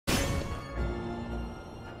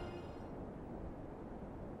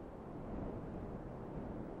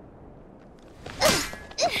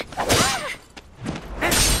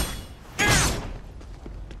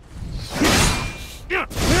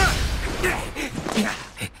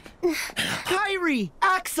Kairi!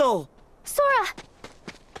 Axel! Sora!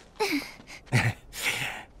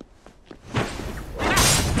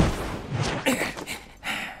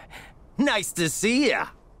 Nice to see ya!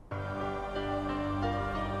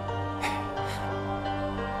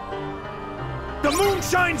 The moon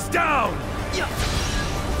shines down!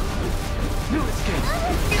 New escape!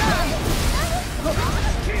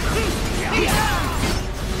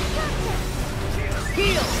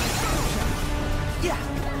 Heal!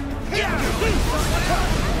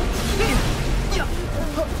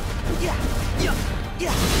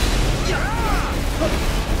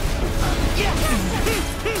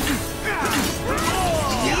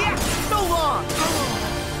 So long!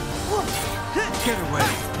 Get away!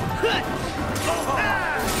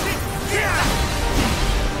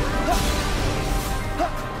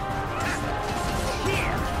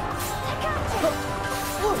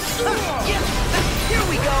 Here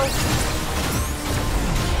we go!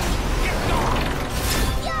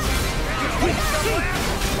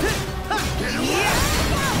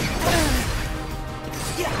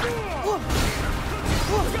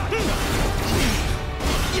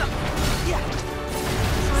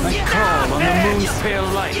 I call on the moon's pale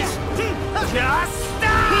light. Just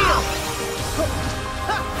stop!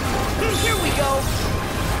 Here we go!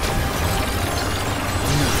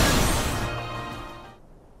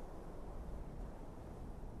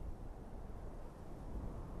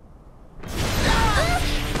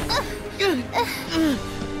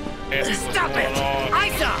 Stop it!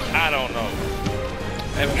 Isa! I don't know.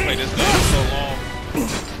 I haven't played this game in so long.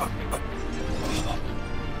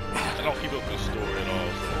 I don't keep up with the story at all,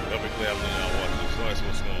 so I'll be glad when I watch this. So that's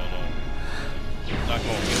what's going on. Not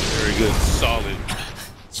going to get a very good, solid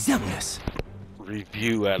Xemnas!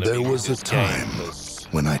 review out of There was a time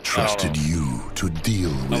when I trusted you to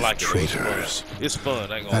deal with traitors. It's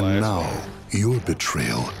fun, I ain't gonna lie. And now, your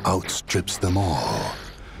betrayal outstrips them all.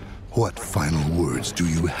 What final words do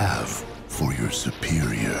you have for your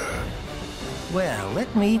superior? Well,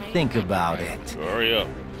 let me think about it. Hurry up.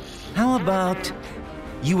 How about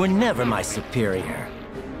you were never my superior?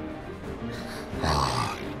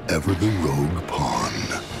 Ever the rogue pawn.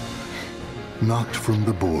 Knocked from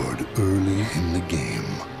the board early in the game.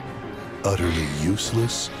 Utterly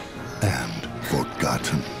useless and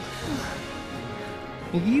forgotten.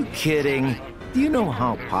 Are you kidding? Do you know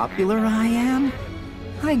how popular I am?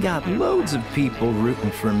 I got loads of people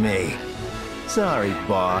rooting for me. Sorry,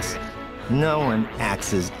 boss. No one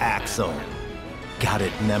axes Axel. Got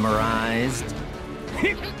it memorized?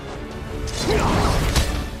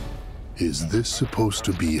 Is this supposed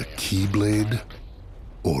to be a Keyblade?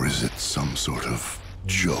 Or is it some sort of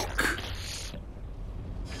joke?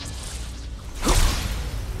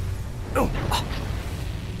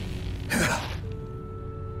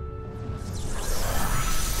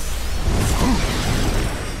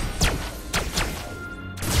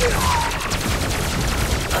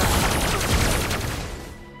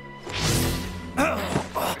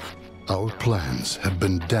 Our plans have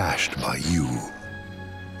been dashed by you.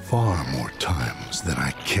 Far more times than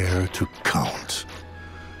I care to count.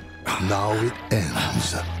 Now it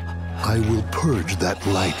ends. I will purge that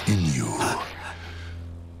light in you.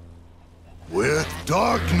 With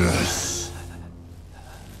darkness.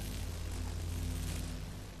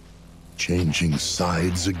 Changing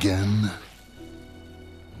sides again?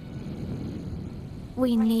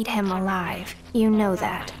 We need him alive. You know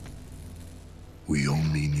that. We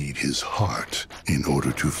only need his heart in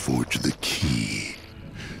order to forge the key.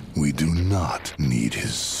 We do not need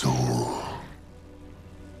his soul.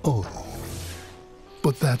 Oh,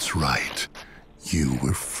 but that's right. You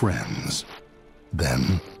were friends.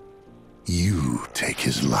 Then, you take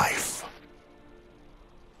his life.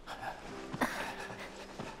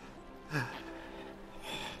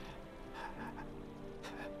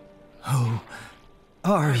 Who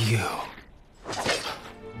are you?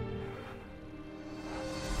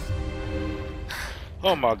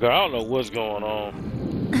 Oh my god, I don't know what's going on.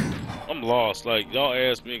 I'm lost. Like, y'all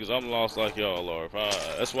asked me because I'm lost like y'all are.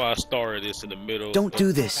 That's why I started this in the middle. Don't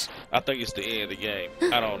do this. I think it's the end of the game.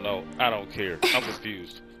 I don't know. I don't care. I'm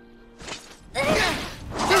confused.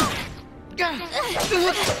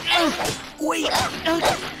 Wait!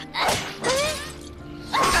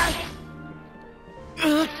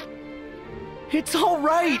 It's all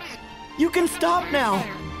right! You can stop now!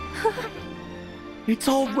 It's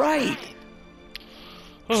all right!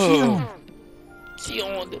 Oh.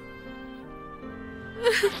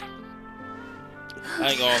 I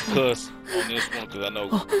ain't gonna cuss on this one because I know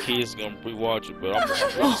kids gonna rewatch it, but I'm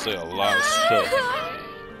gonna say a lot of stuff.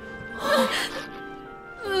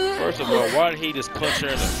 First of all, why did he just punch her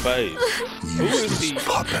in the face? Who is he?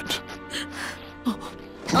 Puppet.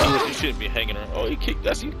 You shouldn't be hanging her. Oh, you kicked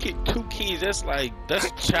 2 kids.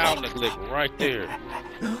 That's child neglect right there.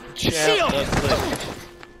 Child neglect.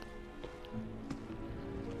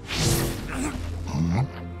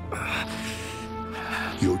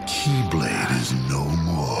 Your Keyblade is no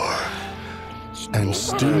more. And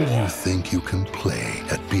still you think you can play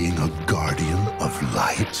at being a guardian of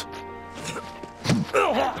light?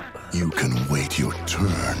 You can wait your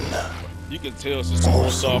turn. You can tell since Square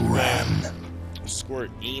Also Soft ran. Square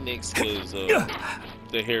Enix is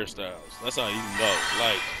the hairstyles. That's how you know.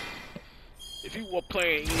 Like, if you were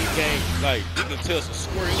playing any game, like you can tell some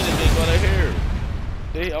Square Enix ain't got a hair.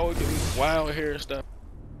 They always get these wild hairstyles.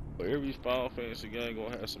 But every Final Fantasy game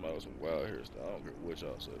gonna have somebody with some wild hairstyle. I don't care what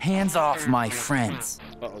y'all say. Hands off my friends.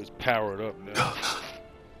 Oh, he's powered up now.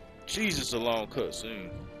 Jesus, a long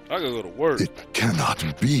cutscene. I gotta go to work. It cannot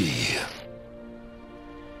be.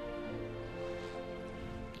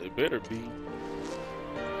 They better be.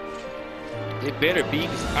 It better be,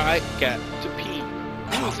 because I got to pee.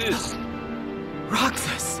 Who is this?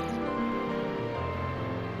 Roxas!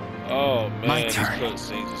 Oh man, My these turn.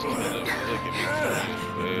 cutscenes is making me feel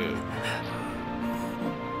bad.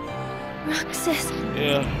 Roxas.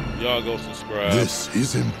 Yeah, y'all go subscribe. This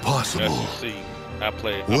is As impossible. you see, I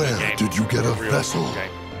play. Where did you get a vessel?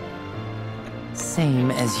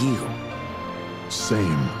 Same as you.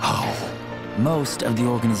 Same how? Most of the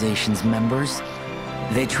organization's members,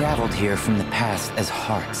 they traveled here from the past as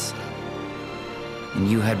hearts. And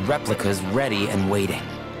you had replicas ready and waiting.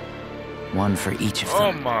 One for each of them.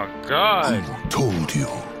 Oh my God! Who told you?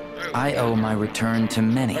 I owe my return to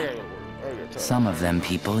many. Some of them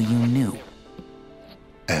people you knew.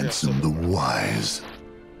 Ansem the Wise.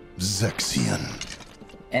 Zexion.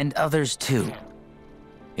 And others too.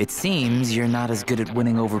 It seems you're not as good at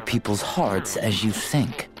winning over people's hearts as you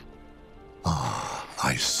think. Ah,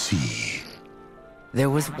 I see. There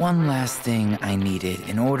was one last thing I needed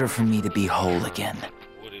in order for me to be whole again.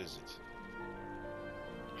 What is it?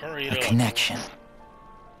 Hurry A it up. connection.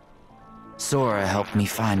 Sora helped me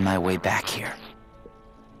find my way back here.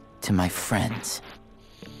 To my friends.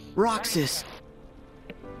 Roxas!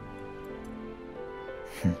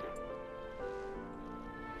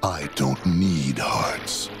 I don't need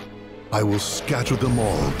hearts. I will scatter them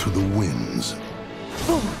all to the winds.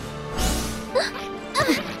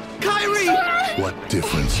 Kairi! What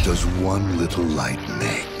difference does one little light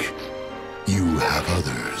make? You have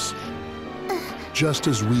others. Just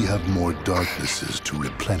as we have more darknesses to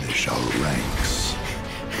replenish our ranks.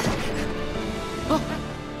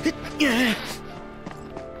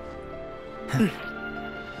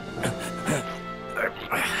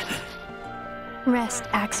 Rest,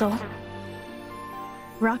 Axel.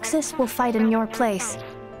 Roxas will fight in your place.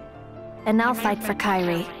 And I'll fight for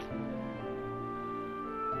Kairi.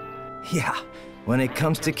 Yeah, when it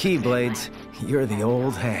comes to Keyblades, you're the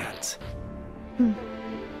old hands. Oh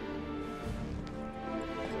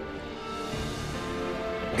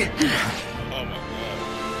my God!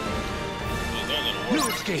 Is that gonna work?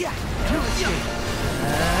 Escape! No escape!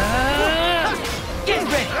 Get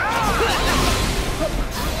ready!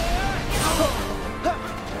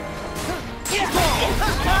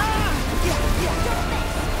 Back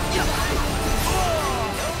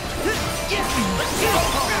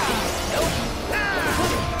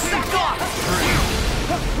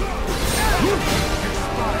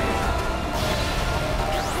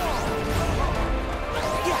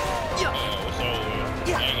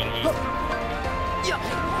What's over? I ain't gonna win.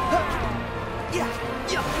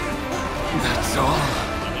 That's all.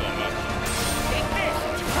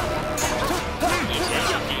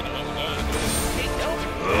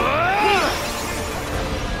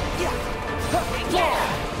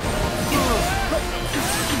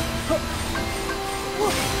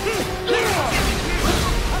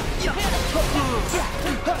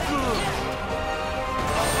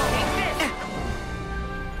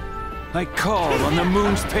 I call on the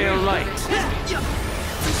moon's pale light.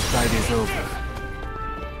 This fight is over.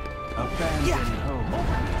 Abandon hope.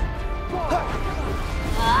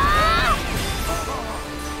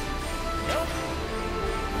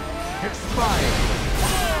 Expire.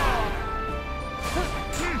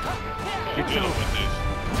 It's over.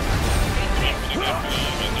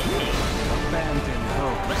 Abandon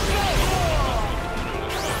hope.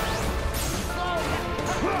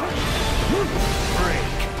 Break.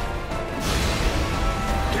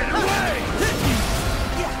 Get away!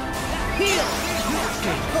 Heal!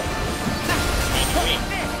 Escape!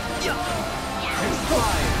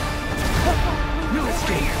 Inspired. No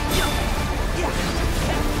escape.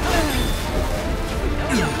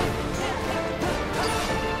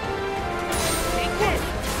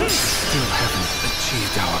 Still haven't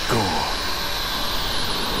achieved our goal.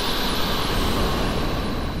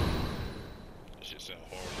 That shit sound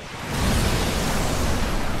horrible.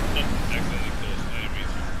 Accidentally close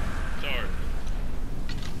enemies. Sorry.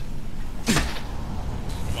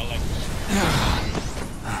 I like this.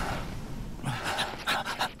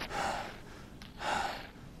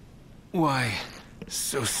 Why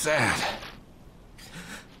so sad?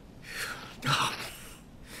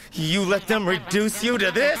 You let them reduce you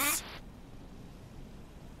to this?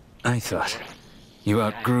 I thought you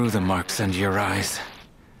outgrew the marks under your eyes.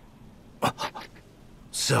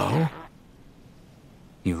 So?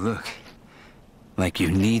 You look like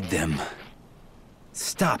you need them.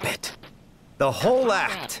 Stop it. The whole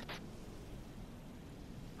act.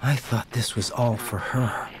 I thought this was all for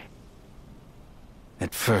her.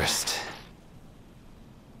 At first,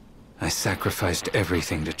 I sacrificed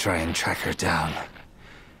everything to try and track her down.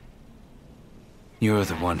 You're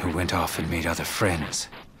the one who went off and made other friends.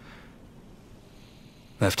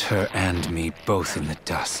 Left her and me both in the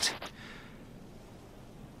dust.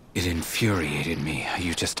 It infuriated me how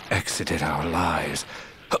you just exited our lives.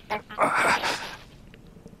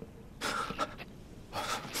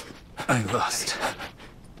 I lost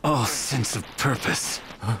all sense of purpose.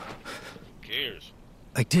 Who cares?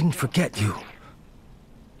 I didn't forget you.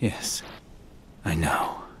 Yes, I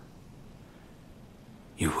know.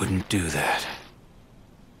 You wouldn't do that.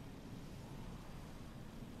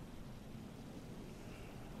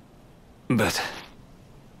 But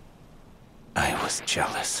I was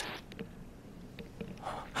jealous.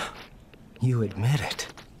 You admit it.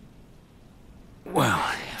 Well,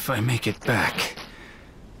 if I make it back,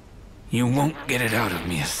 you won't get it out of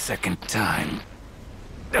me a second time.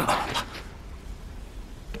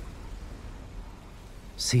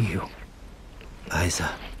 See you, Aiza.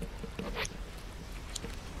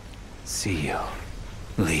 See you,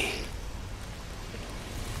 Lee.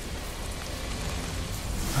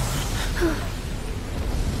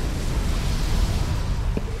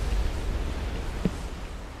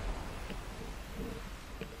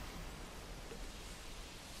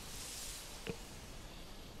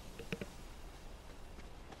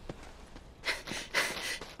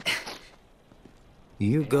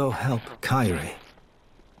 You go help Kairi.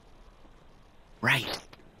 Right.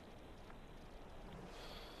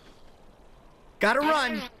 Gotta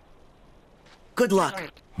run. Good luck.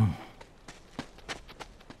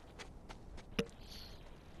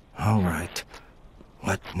 All right.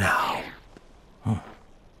 What now? Huh?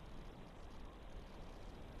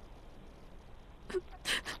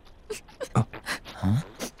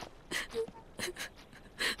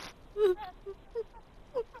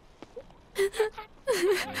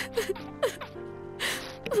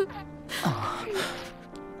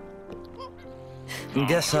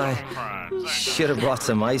 Guess I should have brought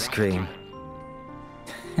some ice cream.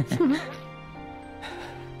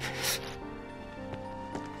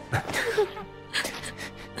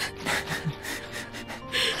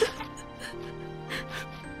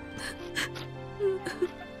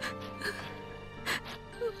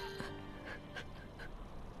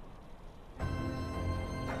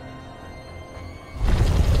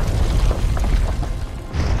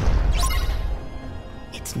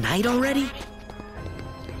 It's night already?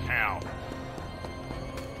 How?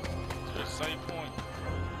 To the same point.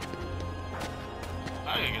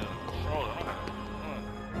 I didn't get under control. I'm gonna run.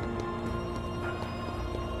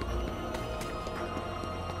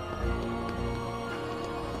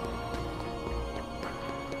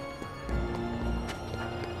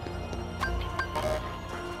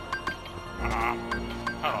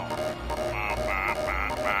 Hold on.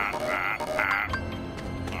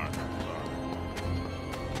 Alright, sorry.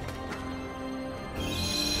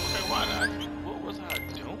 Okay, why not? What was I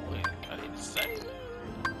doing? I didn't say that.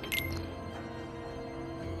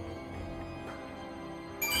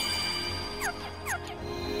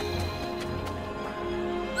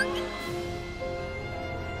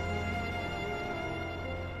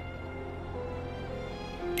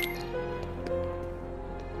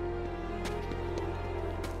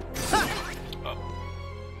 Oh.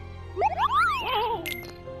 Whoa!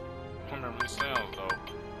 I remember these sounds though.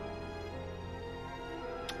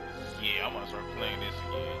 Yeah, I'm gonna start playing this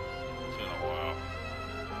again. It's been a while.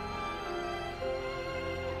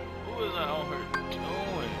 Who is I on her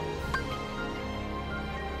doing?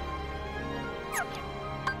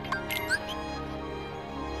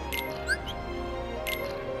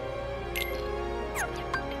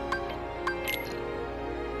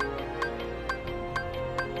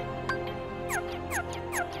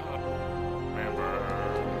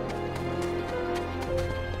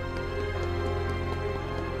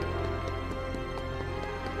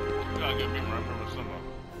 Y'all get me remember some of them.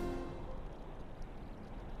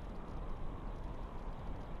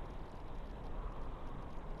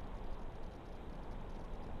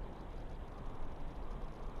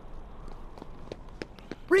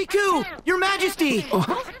 Riku! Your Majesty!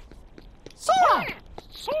 Sora!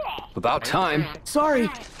 About time. Sorry.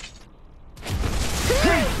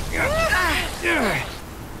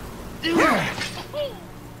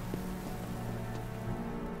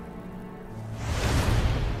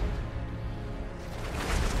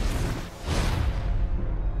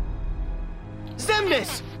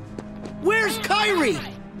 Xemnas! Where's Kairi?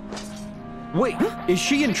 Wait, is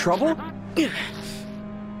she in trouble?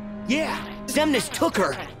 Yeah, Xemnas took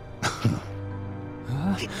her.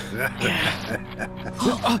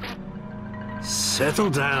 Settle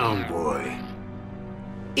down, boy.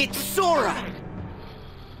 It's Sora!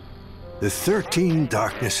 The 13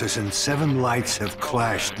 darknesses and 7 lights have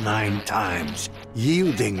clashed 9 times,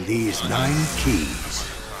 yielding these 9 keys.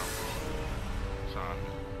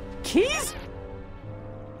 Keys?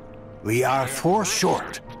 We are 4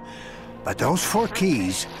 short, but those 4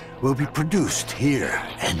 keys will be produced here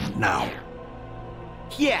and now.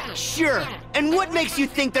 Yeah, sure. And what makes you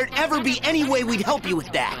think there'd ever be any way we'd help you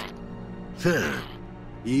with that?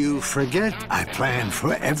 You forget I plan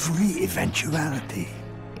for every eventuality.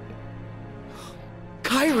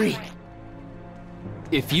 Kairi!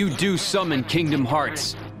 If you do summon Kingdom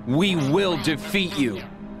Hearts, we will defeat you.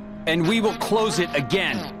 And we will close it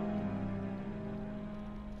again.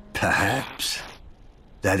 Perhaps.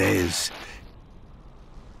 That is,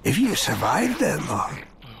 if you survive that long.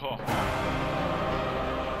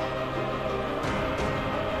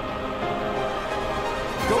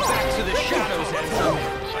 Go back to the shadows, Enzo.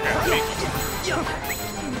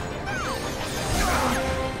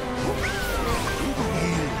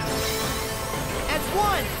 That's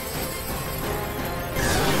one!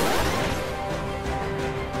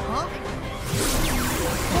 Huh?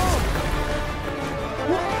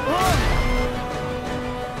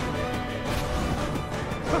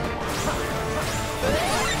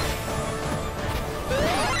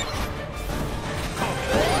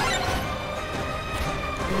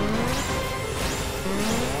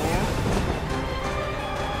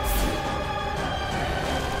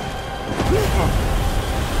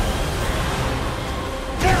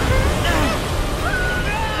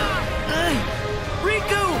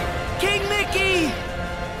 Riku! King Mickey!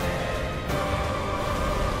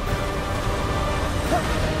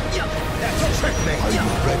 That's a checkmate. Are you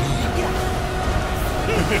ready?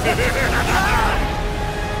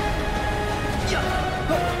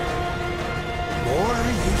 More,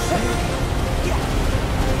 you say?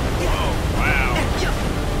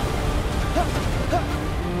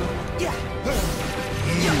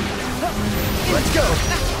 Let's go!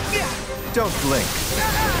 Don't blink.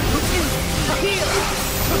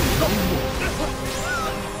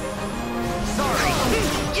 Sorry.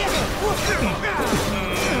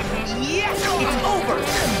 Yes, it's over.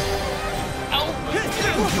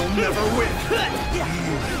 You'll never win.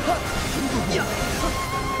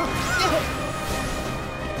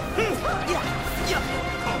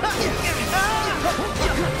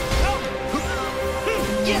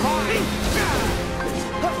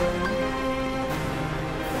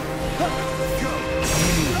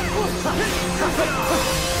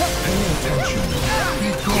 Pay attention. Be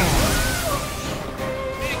gone.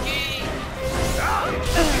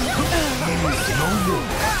 No more.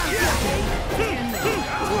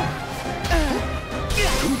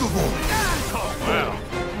 To the void. Wow.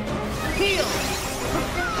 Heal.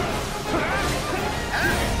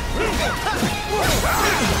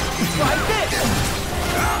 Like this.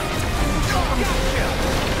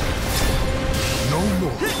 No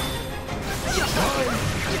more.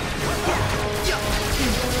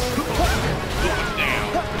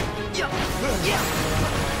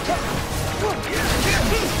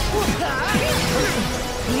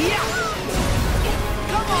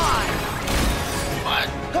 Come on!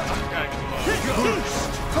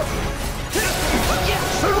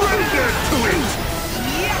 Surrender to it!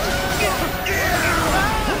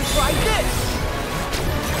 Try this!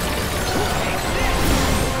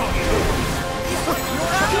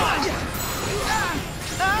 Come on!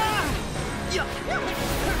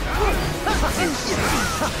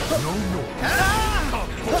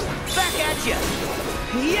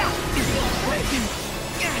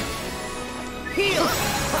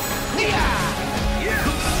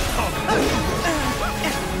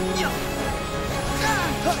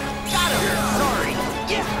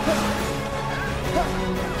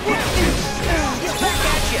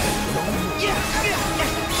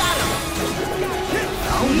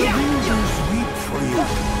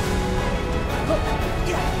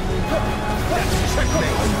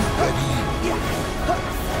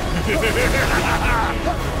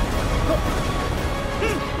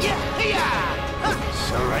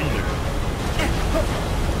 Surrender.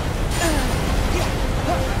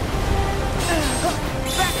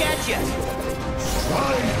 Back at you!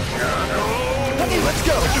 Let's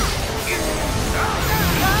go.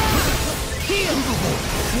 Heal!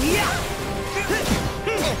 Yeah!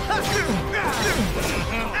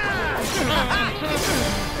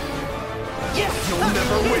 You'll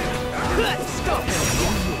never win. Stop him!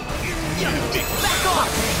 Back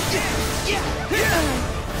off!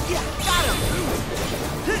 Got him!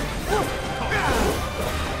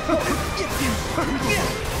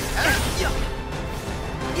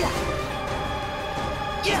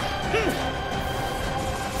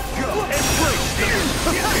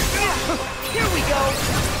 Here we go!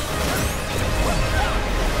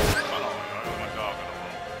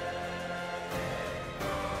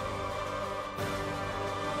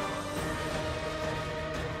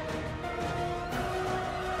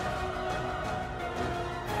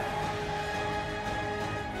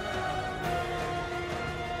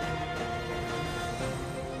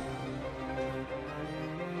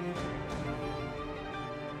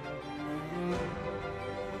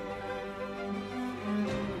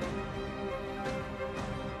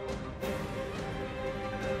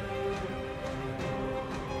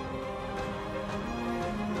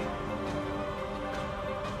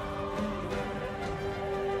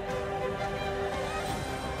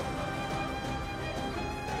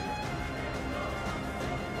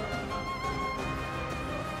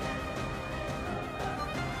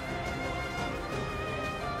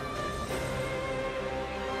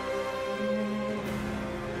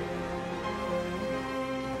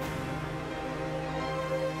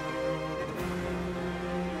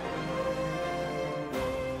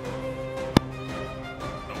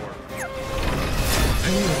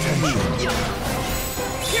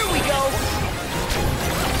 Here we go!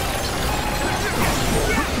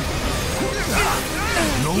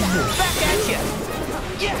 No more. Back at you!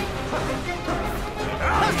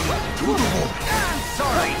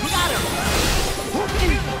 Sorry, got him!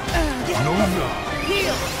 No more.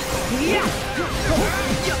 Heal!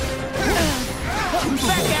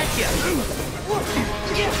 Back at you!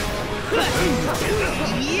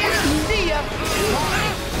 See ya!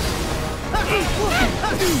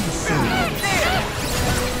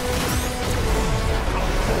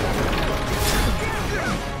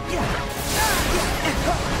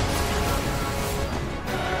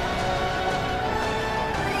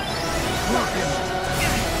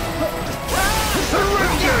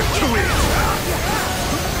 Surrender to it.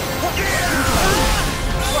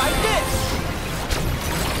 Like this!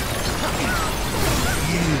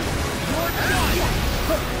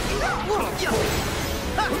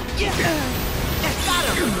 Got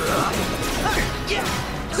him!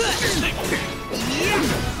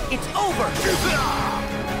 It's over!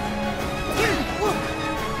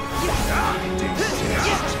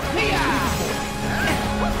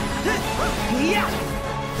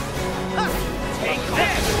 Take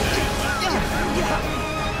this!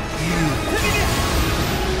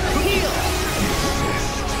 Heal!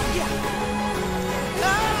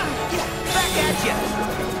 Back at you!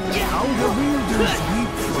 How the wielders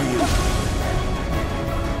weep for you.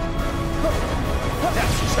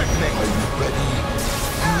 That's checkmate. Are you ready?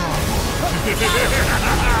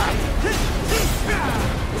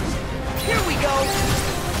 Here we go!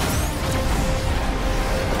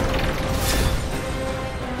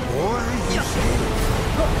 Boy, you say.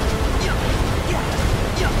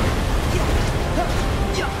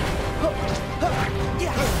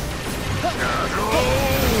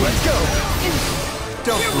 Let's go.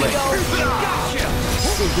 Don't blink. Gotcha!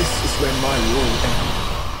 So this is where my role ends.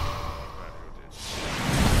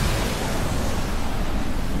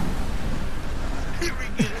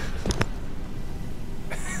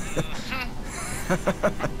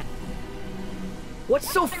 What's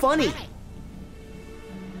so funny?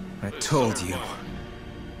 I told you.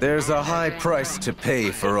 There's a high price to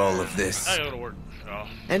pay for all of this. I gotta go to work.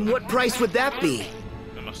 And what price would that be?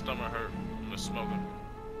 And my stomach hurt. I'm just smoking.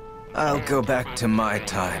 I'll go back to my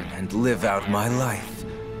time and live out my life.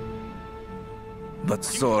 But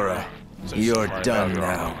Sora, you're done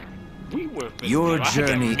now. Your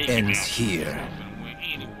journey ends here.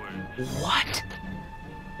 What?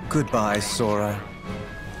 Goodbye, Sora.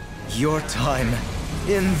 Your time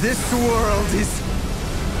in this world is...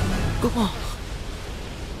 Gone.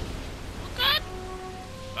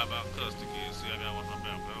 How about cuss the kids? See, I gotta watch my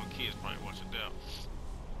back. But kids probably watch it down.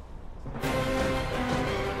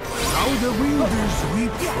 How the wielders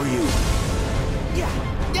weep for you.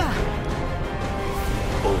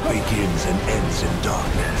 All begins and ends in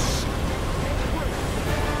darkness.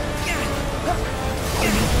 Are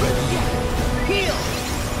you ready? Heal!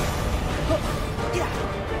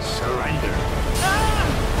 Surrender.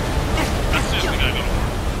 That's just the guy going.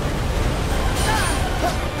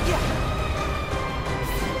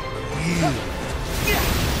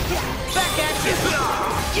 Back at you!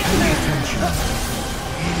 Pay attention.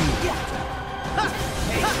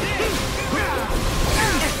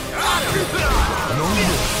 No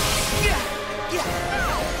more.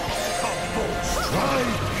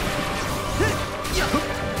 Strike.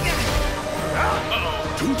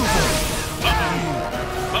 To the void.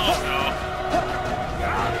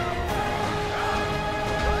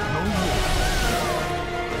 No more.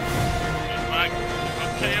 Mike,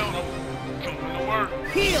 I'm KO'd him. Coming to work.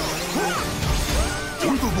 Heal! To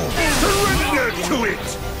the void. Surrender to it.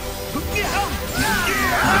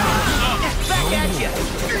 Back at you!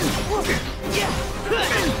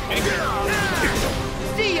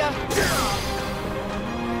 See ya!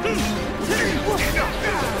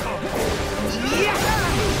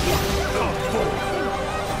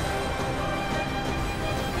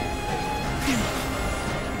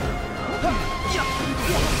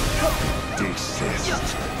 Desist.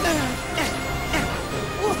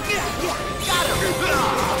 Got him!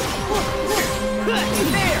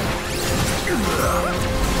 There!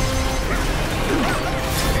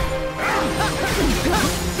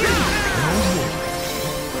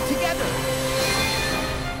 Together!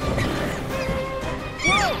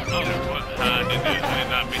 Whoa! Oh, what? I did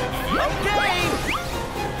not mean to do that. Okay!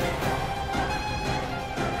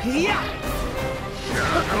 Yeah!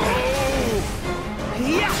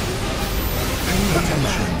 Yeah! Pay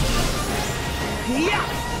attention. Yeah!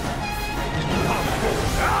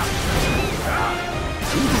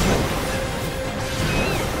 To the void.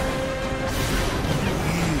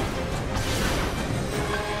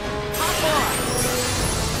 Hop on!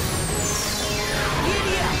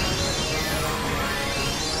 Giddy up!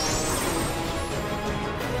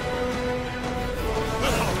 I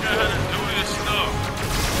forgot how to do this stuff.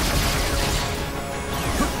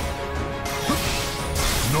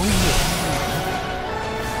 No more.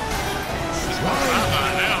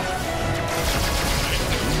 Bye-bye now.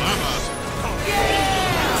 Bye-bye.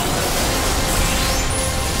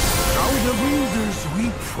 Now the builders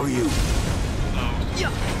weep for you.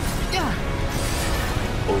 Yeah! Yeah!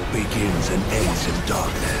 All begins and ends in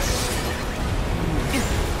darkness.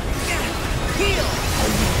 Heal!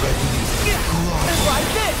 Are you ready? Like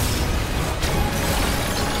this!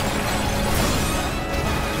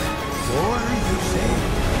 Or you say,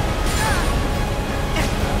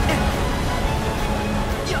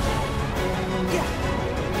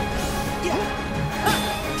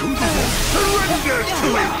 to the void. Surrender to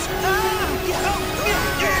it.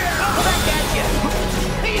 Back at you!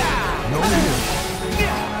 No more.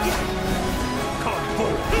 Come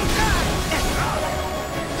forth.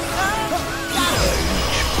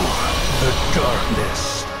 The darkness.